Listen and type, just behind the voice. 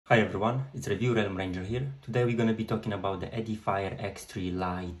Hi everyone, it's Review Realm Ranger here. Today we're going to be talking about the Edifier X3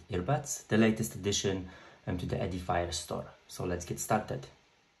 Lite earbuds, the latest addition to the Edifier store. So let's get started.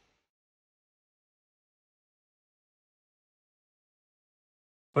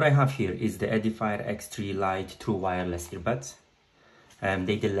 What I have here is the Edifier X3 Lite true wireless earbuds.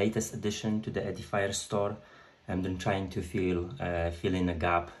 They're the latest addition to the Edifier store, and I'm trying to fill in a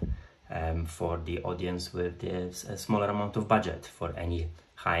gap for the audience with a smaller amount of budget for any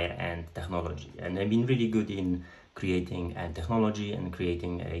higher end technology. And they've been really good in creating technology and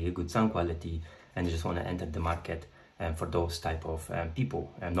creating a good sound quality, and I just want to enter the market for those type of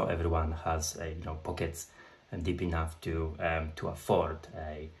people. And not everyone has pockets deep enough to afford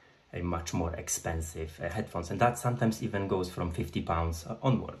a much more expensive headphones, and that sometimes even goes from £50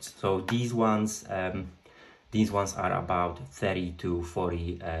 onwards. So these ones are about 30 to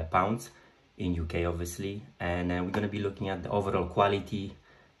 40 pounds in UK, obviously, and we're going to be looking at the overall quality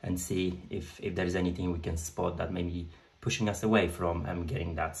and see if there's anything we can spot that may be pushing us away from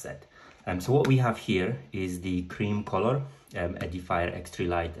getting that set. So what we have here is the cream color Edifier X3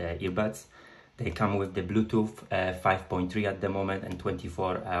 Lite earbuds. They come with the Bluetooth 5.3 at the moment and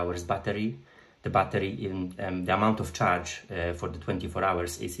 24 hours battery. The battery in the amount of charge for the 24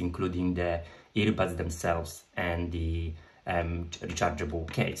 hours is including the earbuds themselves and the rechargeable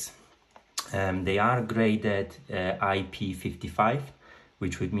case. They are graded IP55,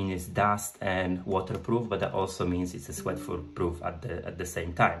 which would mean it's dust and waterproof, but that also means it's a sweat-proof at the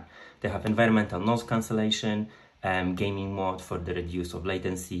same time. They have environmental noise cancellation, gaming mode for the reduce of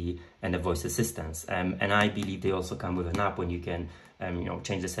latency, and a voice assistance. And I believe they also come with an app when you can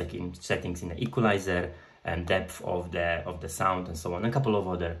change the settings in the equalizer and depth of the sound and so on, and a couple of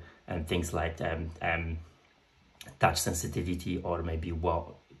other things like touch sensitivity, or maybe what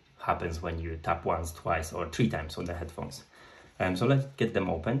happens when you tap once, twice, or 3 times on the headphones. So let's get them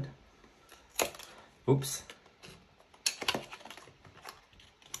opened. Oops.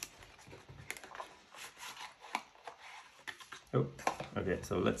 Oh, okay,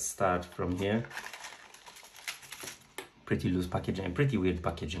 so let's start from here. Pretty loose packaging, pretty weird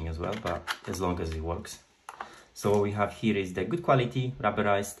packaging as well, but as long as it works. So what we have here is the good quality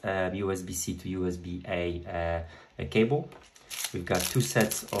rubberized USB-C to USB-A cable. We've got 2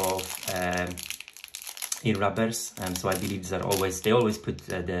 sets of ear rubbers, so I believe they always put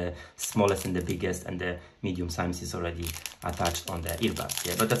the smallest and the biggest, and the medium size is already attached on the earbuds.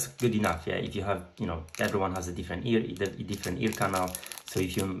 Yeah, but that's good enough. Yeah, if you have, everyone has a different ear canal. So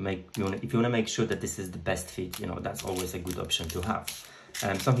if you want to make sure that this is the best fit, that's always a good option to have.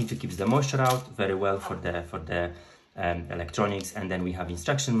 Something to keep the moisture out very well for the electronics, and then we have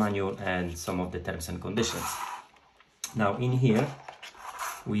instruction manual and some of the terms and conditions. Now in here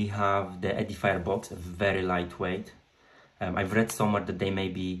we have the Edifier box, very lightweight. I've read somewhere that they may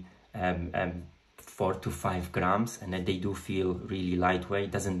be 4 to 5 grams, and that they do feel really lightweight.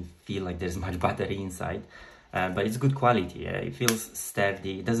 It doesn't feel like there's much battery inside, but it's good quality. It feels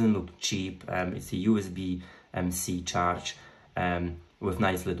sturdy, it doesn't look cheap. It's a USB-C charge with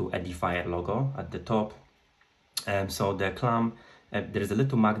nice little Edifier logo at the top. So the clamp, there's a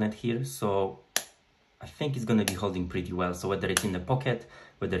little magnet here, so I think it's going to be holding pretty well. So whether it's in the pocket,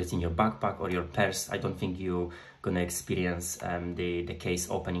 whether it's in your backpack or your purse, I don't think you're going to experience the case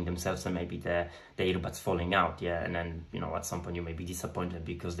opening themselves and maybe the earbuds falling out. Yeah, and then at some point you may be disappointed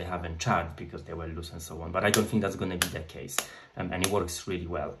because they haven't charged, because they were loose and so on. But I don't think that's going to be the case, and it works really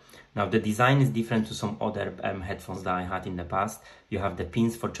well. Now the design is different to some other headphones that I had in the past. You have the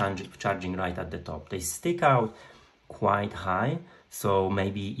pins for charging right at the top. They stick out quite high, so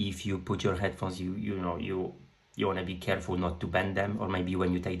maybe if you put your headphones, you want to be careful not to bend them, or maybe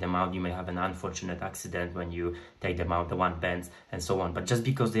when you take them out you may have an unfortunate accident when you take them out, the one bends and so on. But just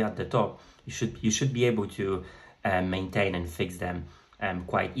because they're at the top, you should be able to maintain and fix them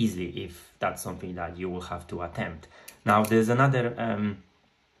quite easily, if that's something that you will have to attempt. Now there's another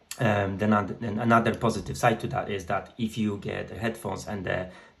positive side to that, is that if you get headphones and the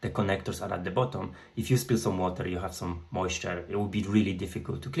connectors are at the bottom, if you spill some water, you have some moisture, it will be really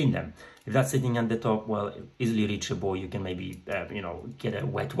difficult to clean them. If that's sitting at the top, well, easily reachable. You can maybe get a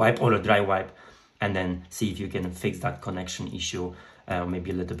wet wipe or a dry wipe, and then see if you can fix that connection issue,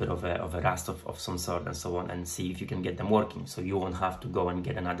 maybe a little bit of a rust of some sort and so on, and see if you can get them working, so you won't have to go and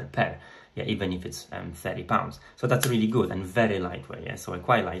get another pair. Yeah, even if it's 30 pounds. So that's really good and very lightweight. Yeah, so I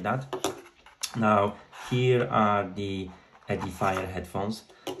quite like that. Now here are the Edifier headphones.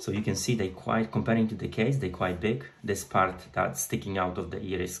 So you can see comparing to the case, they're quite big. This part that's sticking out of the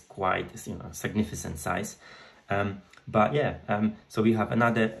ear is quite significant size. But yeah, so we have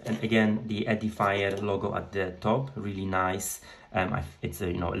another, and again, the Edifier logo at the top, really nice It's a,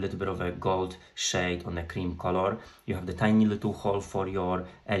 you know, a little bit of a gold shade on a cream color. You have the tiny little hole for your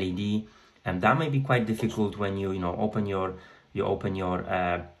LED, and that may be quite difficult when you open your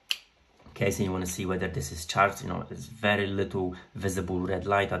case and you want to see whether this is charged. You know, it's very little visible red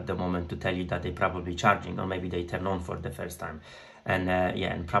light at the moment to tell you that they're probably charging, or maybe they turn on for the first time. And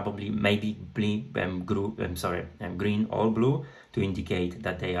yeah, and probably maybe green or blue to indicate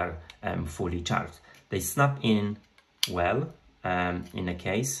that they are fully charged. They snap in well in a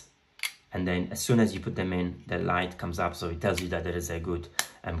case, and then as soon as you put them in, the light comes up, so it tells you that there is a good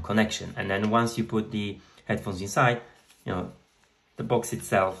connection. And then once you put the headphones inside, you know, the box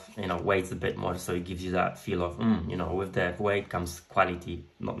itself, you know, weighs a bit more, so it gives you that feel of, you know, with the weight comes quality,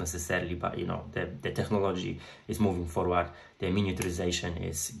 not necessarily, but you know, the technology is moving forward, the miniaturization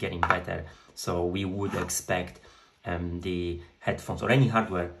is getting better, so we would expect the headphones or any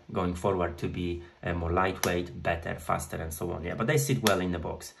hardware going forward to be more lightweight, better, faster, and so on. Yeah, but they sit well in the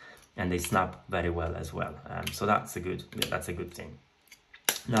box and they snap very well as well. So that's a good thing.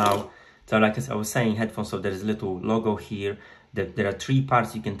 Now, so like I was saying, headphones. So there is a little logo here. There are 3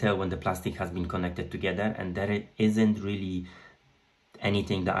 parts you can tell when the plastic has been connected together, and there isn't really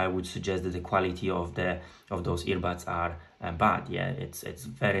anything that I would suggest that the quality of those earbuds are bad. Yeah, it's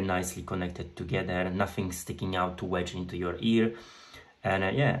very nicely connected together, nothing sticking out to wedge into your ear, and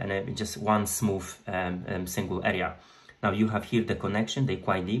yeah, and just one smooth single area. Now you have here the connection, they're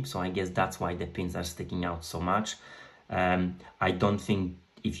quite deep, so I guess that's why the pins are sticking out so much. I don't think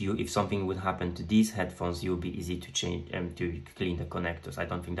if something would happen to these headphones, it would be easy to change to clean the connectors. I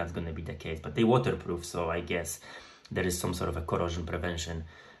don't think that's going to be the case, but they're waterproof, so I guess there is some sort of a corrosion prevention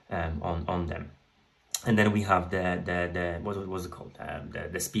on them. And then we have the what was it called,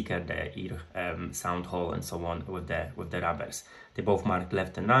 the speaker, the ear sound hole, and so on with the rubbers. They both marked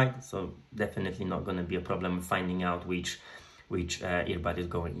left and right, so definitely not going to be a problem finding out which earbud is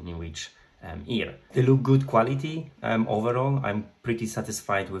going in which ear. They look good quality overall. I'm pretty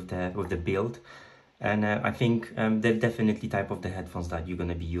satisfied with the build, and I think they're definitely type of the headphones that you're going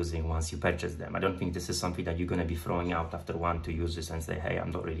to be using once you purchase them. I don't think this is something that you're going to be throwing out after 1 2 uses and say, hey,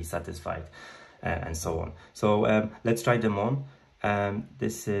 I'm not really satisfied, and so on. So let's try them on.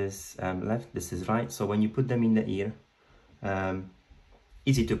 This is left, this is right. So when you put them in the ear,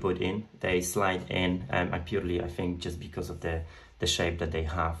 easy to put in, they slide in, and purely I think just because of the shape that they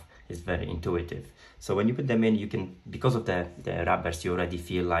have is very intuitive. So when you put them in, you can, because of the rubbers, you already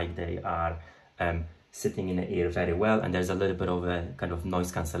feel like they are sitting in the ear very well, and there's a little bit of a kind of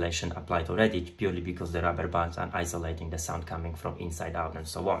noise cancellation applied already, purely because the rubber bands are isolating the sound coming from inside out and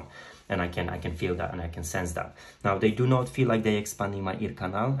so on. And I can feel that and I can sense that. Now they do not feel like they're expanding my ear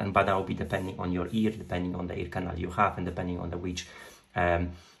canal, but that will be depending on your ear, depending on the ear canal you have, and depending on which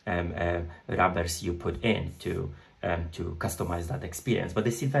rubbers you put in to customize that experience. But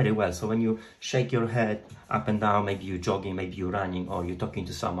they sit very well, so when you shake your head up and down, maybe you're jogging, maybe you're running, or you're talking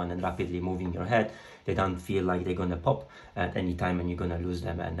to someone and rapidly moving your head, they don't feel like they're gonna pop at any time and you're gonna lose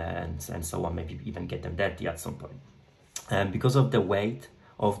them and so on, maybe even get them dirty at some point. Because of the weight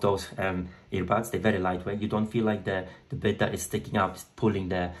of those earbuds, they're very lightweight. You don't feel like the bit that is sticking out is pulling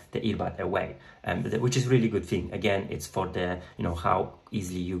the earbud away, which is really good thing. Again, it's for the, you know, how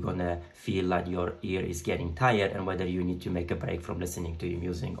easily you're gonna feel like your ear is getting tired and whether you need to make a break from listening to your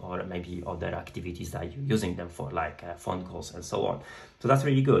music or maybe other activities that you're using them for, like phone calls and so on. So that's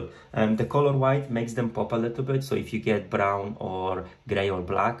really good. The color white makes them pop a little bit, so if you get brown or gray or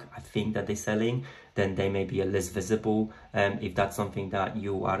black, I think that they're selling, then they may be a less visible if that's something that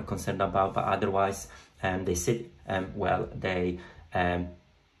you are concerned about, but otherwise they sit well. They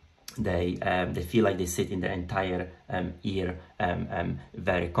feel like they sit in the entire ear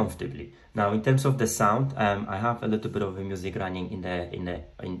very comfortably. Now in terms of the sound, I have a little bit of music running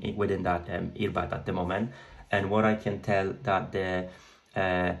within that earbud at the moment, and what I can tell that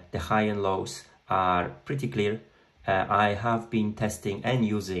the high and lows are pretty clear. I have been testing and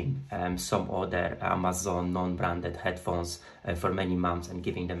using some other Amazon non-branded headphones for many months and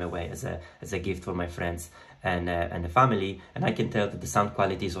giving them away as a gift for my friends and the family, and I can tell that the sound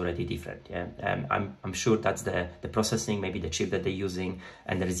quality is already different. Yeah, I'm sure that's the processing, maybe the chip that they're using,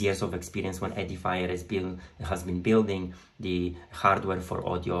 and there's years of experience when Edifier has been building the hardware for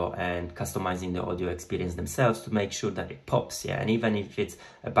audio and customizing the audio experience themselves to make sure that it pops. Yeah, and even if it's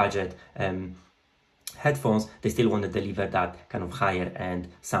a budget headphones, they still want to deliver that kind of higher end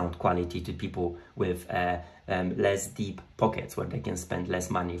sound quality to people with less deep pockets, where they can spend less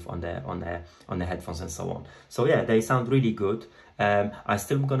money on the headphones and so on. So yeah, they sound really good. I'm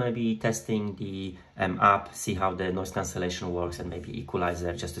still gonna be testing the app, see how the noise cancellation works, and maybe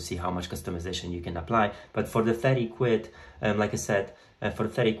equalizer, just to see how much customization you can apply. But for the 30 quid, like I said, for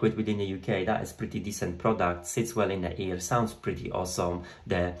 30 quid within the UK, that is pretty decent product, sits well in the ear, sounds pretty awesome.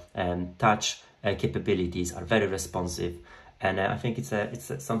 The touch capabilities are very responsive, and I think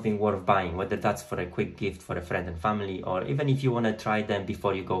it's something worth buying, whether that's for a quick gift for a friend and family, or even if you want to try them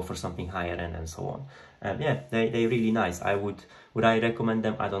before you go for something higher end and so on. Yeah, they're really nice. Would I recommend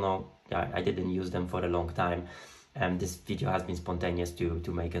them? I don't know. I didn't use them for a long time. This video has been spontaneous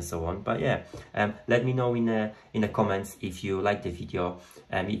to make and so on. But yeah, let me know in the comments if you like the video,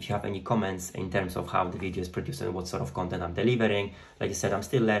 if you have any comments in terms of how the video is produced and what sort of content I'm delivering. Like I said, I'm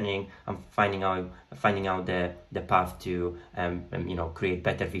still learning. I'm finding out the path to you know, create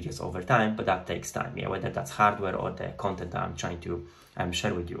better videos over time, but that takes time. Yeah, whether that's hardware or the content that I'm trying to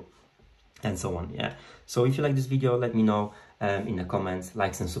share with you, and so on. Yeah, so if you like this video, let me know in the comments.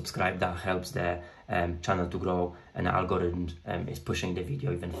 Likes and subscribe, that helps the channel to grow, and the algorithm is pushing the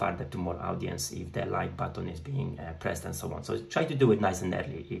video even further to more audience if the like button is being pressed and so on. So try to do it nice and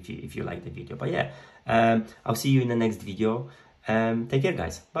early if you like the video. But yeah, I'll see you in the next video. Take care,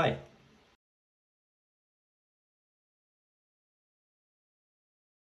 guys. Bye.